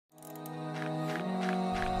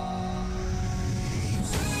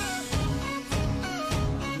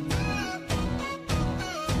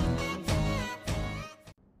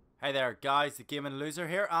Hi there guys, the Gaming Loser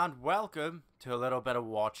here, and welcome to a little bit of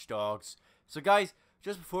Watch Dogs. So guys,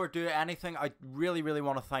 just before I do anything, I really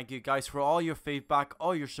want to thank you guys for all your feedback,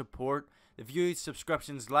 all your support, the views,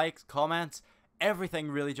 subscriptions, likes, comments,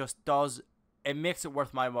 everything really just does. It makes it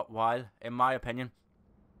worth my while, in my opinion.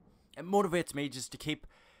 It motivates me just to keep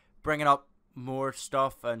bringing up more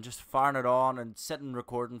stuff and just firing it on and sitting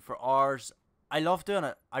recording for hours. I love doing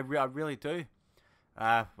it, I really do.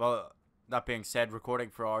 Well, that being said, recording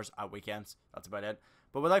for hours at weekends, that's about it.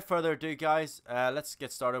 But without further ado guys, let's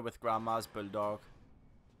get started with Grandma's Bulldog.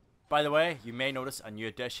 By the way, you may notice a new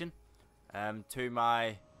addition to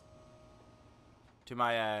my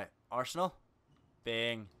arsenal,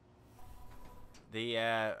 being the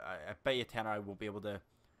I bet you tenner I won't be able to.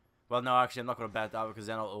 Well, no, actually I'm not going to bet that because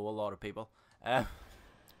then I'll owe a lot of people.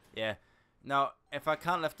 Yeah. Now, if I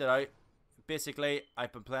can't lift it out, basically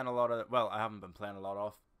I've been playing a lot of, well, I haven't been playing a lot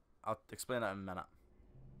of. I'll explain that in a minute.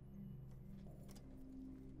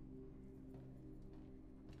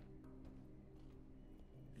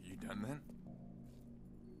 You done then?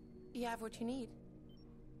 You have what you need.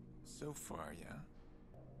 So far, yeah.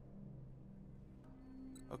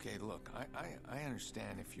 Okay, look, I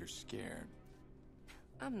understand if you're scared.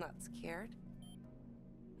 I'm not scared.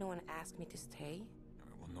 No one asked me to stay.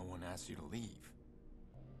 Well, no one asked you to leave.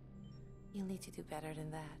 You'll need to do better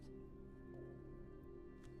than that.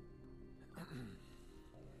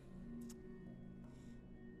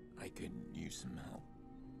 I could use some help.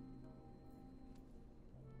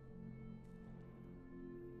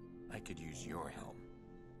 I could use your help.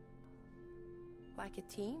 Like a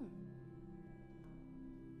team.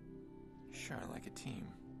 Sure, like a team.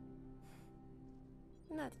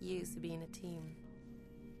 Not used to being a team.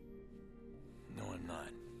 No, I'm not.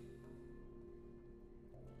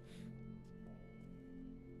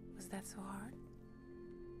 Was that so hard?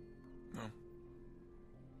 No.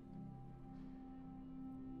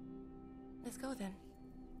 Let's go then.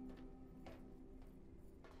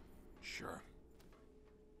 Sure.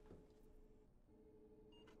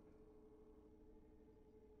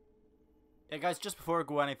 Yeah guys, just before I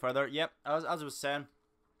go any further, yep, as I was saying,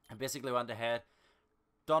 I basically went ahead,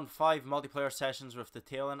 done 5 multiplayer sessions with the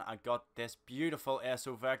Talon. I got this beautiful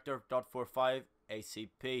SO Vector .45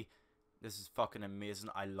 ACP. This is fucking amazing,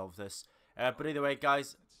 I love this. But either way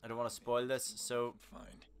guys, I don't want to spoil this, so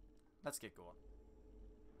Fine. let's get going.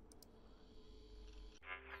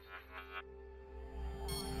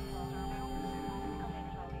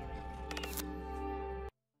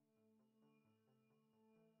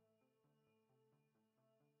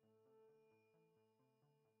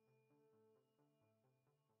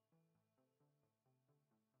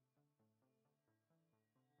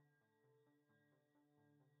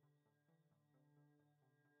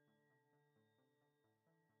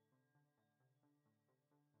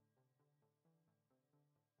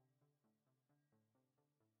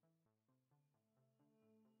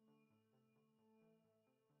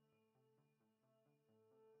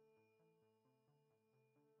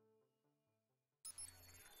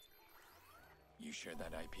 You sure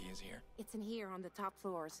that IP is here? It's in here on the top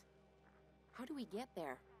floors. How do we get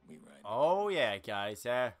there? We ride. Oh yeah guys,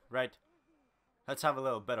 right. Let's have a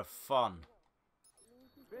little bit of fun.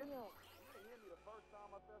 Go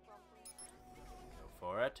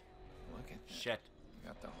for it. Look at that. Shit. You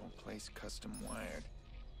got the whole place custom wired.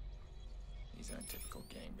 These aren't typical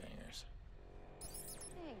gangbangers.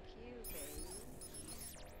 Thank you, baby.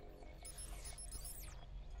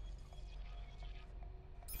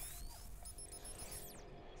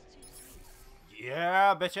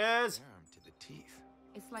 Yeah, bitches! Armed to the teeth.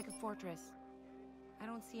 It's like a fortress. I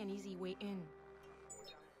don't see an easy way in.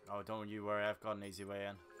 Oh, don't you worry, I've got an easy way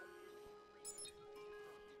in.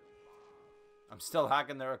 I'm still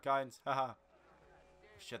hacking their accounts, haha.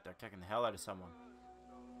 Shit, they're kicking the hell out of someone.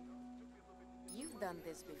 You've done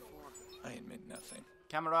this before. I admit nothing.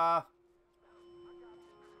 Camera!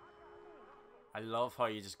 I love how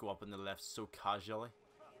you just go up in the left so casually.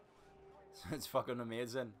 It's fucking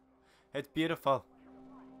amazing. It's beautiful.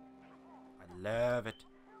 I love it.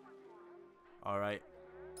 Alright.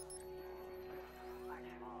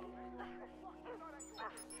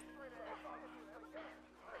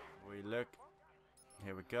 We look.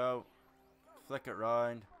 Here we go. Flick it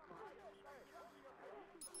round.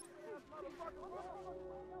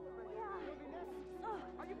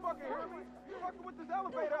 Are you fucking hear me? You fucking with this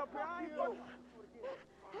elevator up here? I ain't fucking.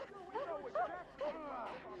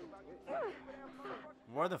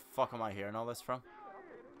 Where the fuck am I hearing all this from?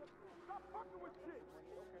 I'm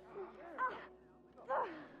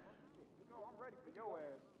ready for your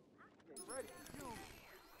ass. Ready for you.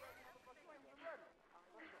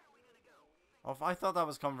 Oh, I thought that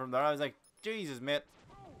was coming from there. I was like, Jesus, mate.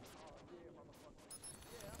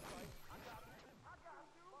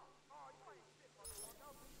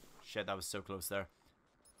 Shit, that was so close there.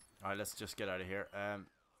 Alright, let's just get out of here.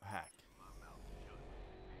 Heck.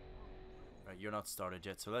 Right, you're not started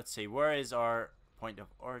yet. So let's see. Where is our point of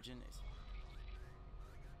origin?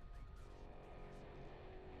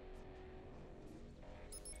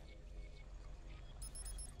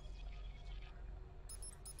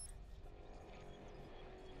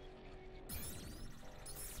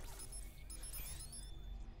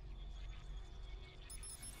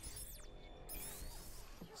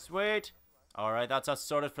 Sweet. Alright, that's us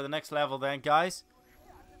sorted for the next level then, guys.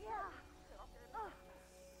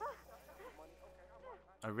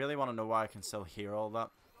 I really want to know why I can still hear all that.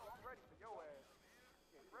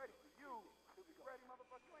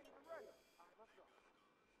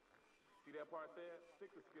 See that part there?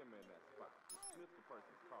 Stick the skimmer in that spot. Dismiss the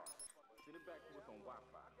person's car. Send it back to us on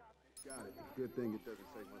Wi-Fi. Got it. Good thing it doesn't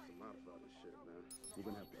take much to modify this shit, man. We're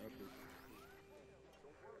gonna have to update.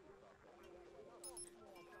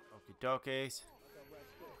 Okie dokies.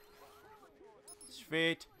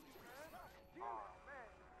 Sweet.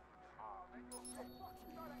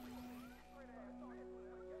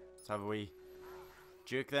 Let's have a wee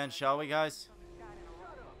juke then, shall we, guys?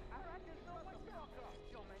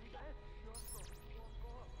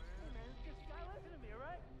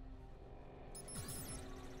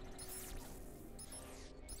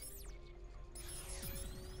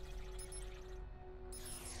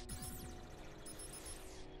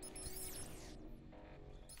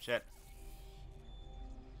 Shit.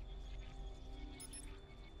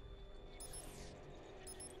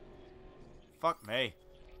 Fuck me.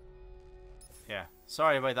 Yeah.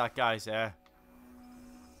 Sorry about that, guys. I'll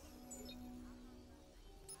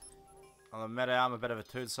admit I am a bit of a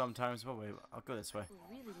tool sometimes, but wait, I'll go this way.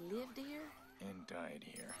 Really lived here? And died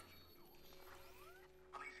here.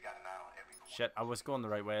 Shit, I was going the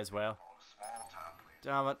right way as well.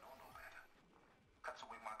 Damn it.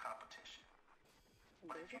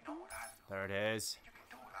 There it is.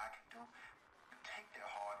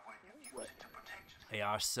 Hey,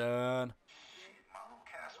 our son.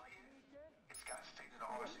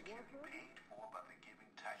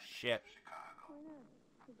 Shit.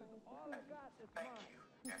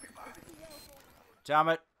 Damn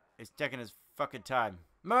it. He's taking his fucking time.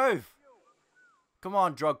 Move! Come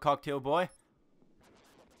on, drug cocktail boy.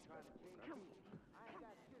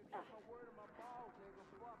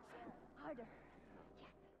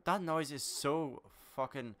 That noise is so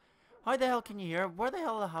fucking... How the hell can you hear? Where the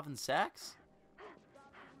hell are they having sex?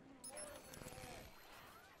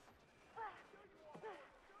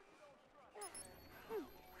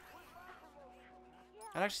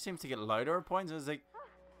 It actually seems to get louder at points. It's like,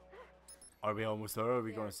 are we almost there? Are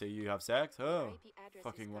we going to see you have sex? Oh,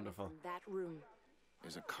 fucking wonderful. That room.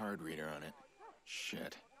 There's a card reader on it.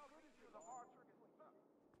 Shit.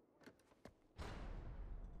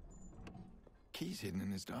 Key's hidden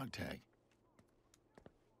in his dog tag.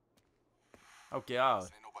 Oh, God.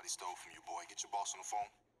 Ain't nobody stole from you, boy. Get your boss on the phone.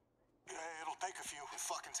 Yeah, it'll take a few. It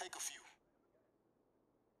fucking take a few.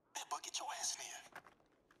 Bedbug, get your ass in here.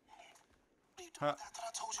 What are you doing after I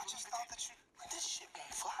told you? I just thought that you... This shit won't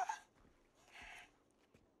fly.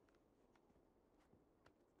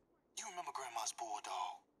 You remember Grandma's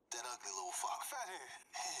bulldog? That ugly little fox. Fathead.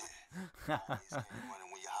 Yeah. Always came running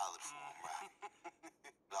when you hollered for him, right?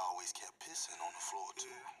 But I always kept pissing on the floor,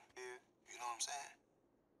 too. Yeah. You know what I'm saying?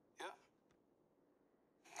 Yeah.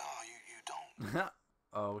 No, you don't.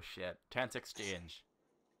 Oh, shit. Tense exchange.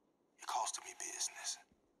 It costed me business.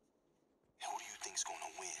 And who do you think's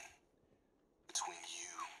gonna win between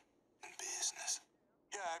you and business?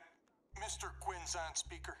 Yeah, Mr. Quinzine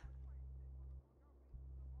speaker.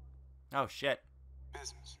 Oh, shit.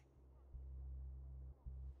 Business.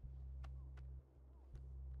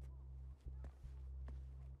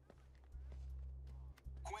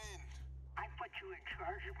 Quinn. I put you in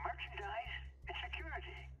charge of merchandise and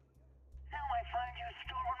security. Now I find you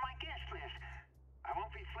stole on my guest list. I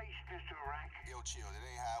won't be fleeced, Mr. Rank. Yo, chill. That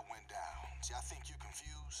ain't how it went down. See, I think you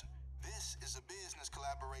confused. This is a business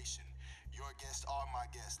collaboration. Your guests are my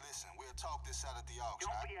guests. Listen, we'll talk this out at the auction.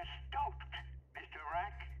 Don't be a stoat, Mr.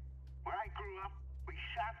 Rank. Where I grew up, we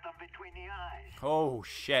shot them between the eyes. Oh,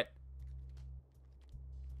 shit.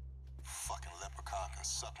 Fucking leprechaun can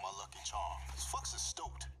suck my lucky charm. This fuck's a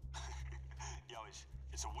stoat. Yo,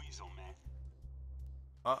 it's a weasel, man.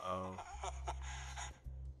 Uh-oh.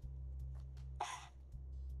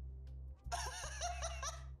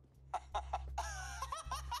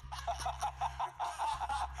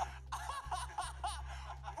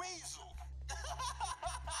 Weasel.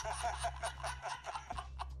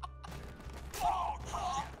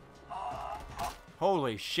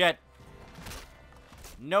 Holy shit.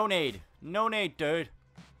 No need. No need, dude.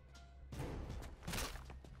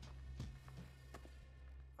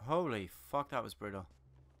 Holy fuck, that was brutal.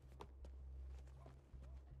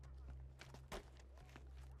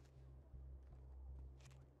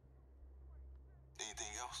 Anything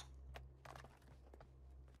else?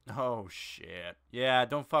 Oh shit. Yeah,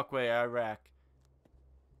 don't fuck with Iraq.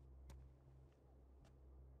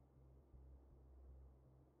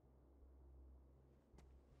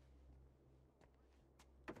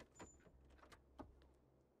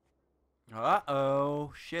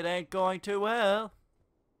 Uh-oh. Shit ain't going too well.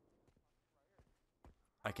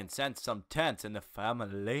 I can sense some tense in the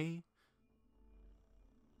family.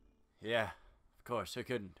 Yeah, of course, who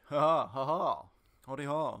couldn't? Ha ha ha ha. Howdy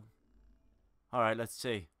ha. Alright, let's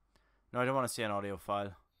see. No, I don't want to see an audio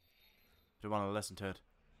file. I don't want to listen to it.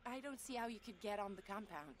 I don't see how you could get on the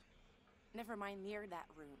compound. Never mind near that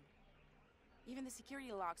room. Even the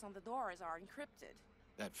security locks on the doors are encrypted.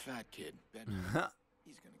 That fat kid, Bedbug,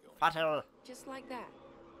 he's gonna go in. Fatal. Just like that.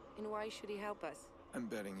 And why should he help us? I'm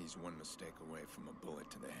betting he's one mistake away from a bullet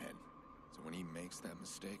to the head. So when he makes that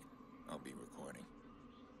mistake, I'll be recording.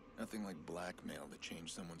 Nothing like blackmail to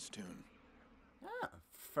change someone's tune. Ah,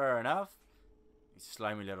 fair enough. You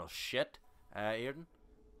slimy little shit, Aiden.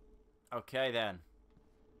 Okay then.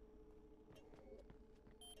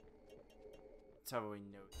 Let's have a wee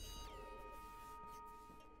note.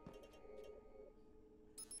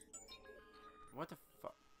 What the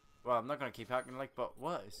fuck? Well, I'm not gonna keep acting like, but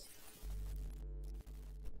what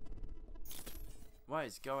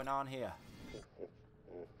is going on here?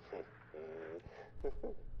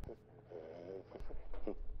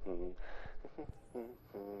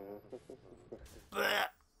 Blech.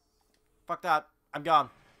 Fuck that. I'm gone.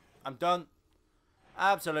 I'm done.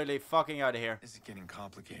 Absolutely fucking out of here. This is getting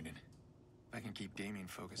complicated. If I can keep Damien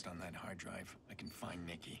focused on that hard drive, I can find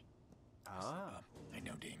Nikki. Ah. I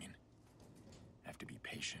know Damien. I have to be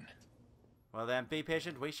patient. Well then, be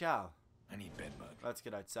patient, we shall. I need Bedbug. Let's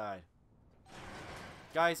get outside.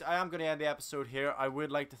 Guys, I am going to end the episode here. I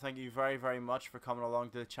would like to thank you very, very much for coming along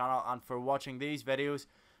to the channel and for watching these videos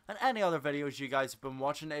and any other videos you guys have been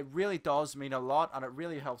watching. It really does mean a lot and it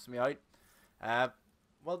really helps me out.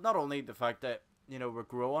 Well, not only the fact that, you know, we're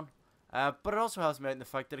growing, but it also helps me out in the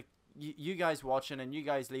fact that you guys watching and you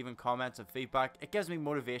guys leaving comments and feedback, it gives me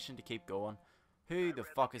motivation to keep going. Who the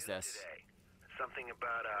fuck is this? Today. Something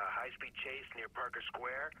about a high-speed chase near Parker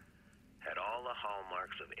Square. Had all the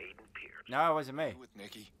hallmarks of Aiden Pearce. No, it wasn't me. With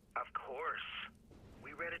Nikki? Of course.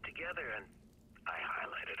 We read it together and I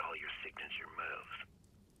highlighted all your signature moves.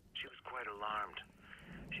 She was quite alarmed.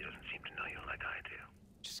 She doesn't seem to know you like I do.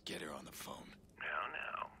 Just get her on the phone.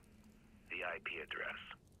 Now. The IP address.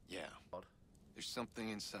 Yeah. There's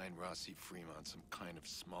something inside Rossi Fremont, some kind of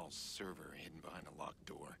small server hidden behind a locked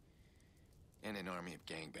door. And an army of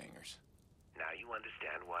gangbangers. Now you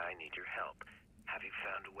understand why I need your help. Have you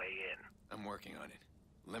found a way in? I'm working on it.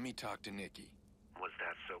 Let me talk to Nikki. Was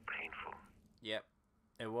that so painful? Yep,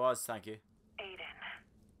 it was, thank you. Aiden.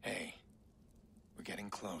 Hey, we're getting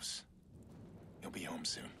close. You'll be home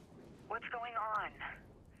soon. What's going on?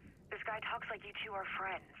 This guy talks like you two are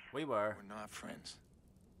friends. We were. We're not friends.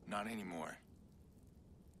 Not anymore.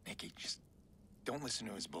 Nikki, just don't listen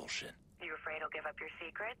to his bullshit. You afraid he'll give up your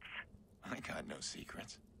secrets? I got no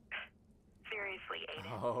secrets. Seriously,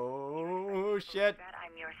 Aiden. Oh, shit. That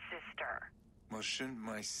I'm your sister. Well, shouldn't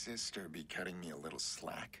my sister be cutting me a little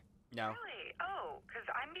slack? No. Really? Oh, because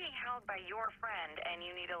I'm being held by your friend and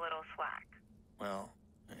you need a little slack. Well,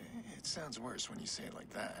 it sounds worse when you say it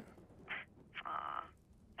like that. Aw.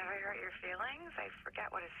 Have I hurt your feelings? I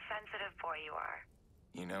forget what a sensitive boy you are.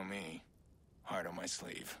 You know me. Heart on my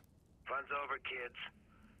sleeve. Fun's over, kids.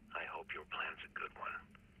 I hope your plan's a good one.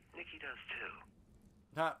 Nikki does too.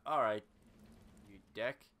 Alright. You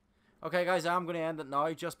dick. Okay guys, I'm going to end it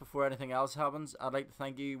now. Just before anything else happens, I'd like to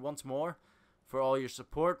thank you once more for all your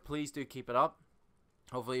support. Please do keep it up.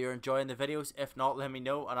 Hopefully you're enjoying the videos. If not, let me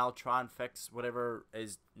know and I'll try and fix whatever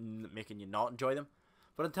is making you not enjoy them.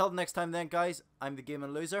 But until the next time then guys, I'm the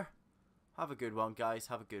Gaming Loser. Have a good one guys,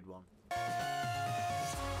 have a good one.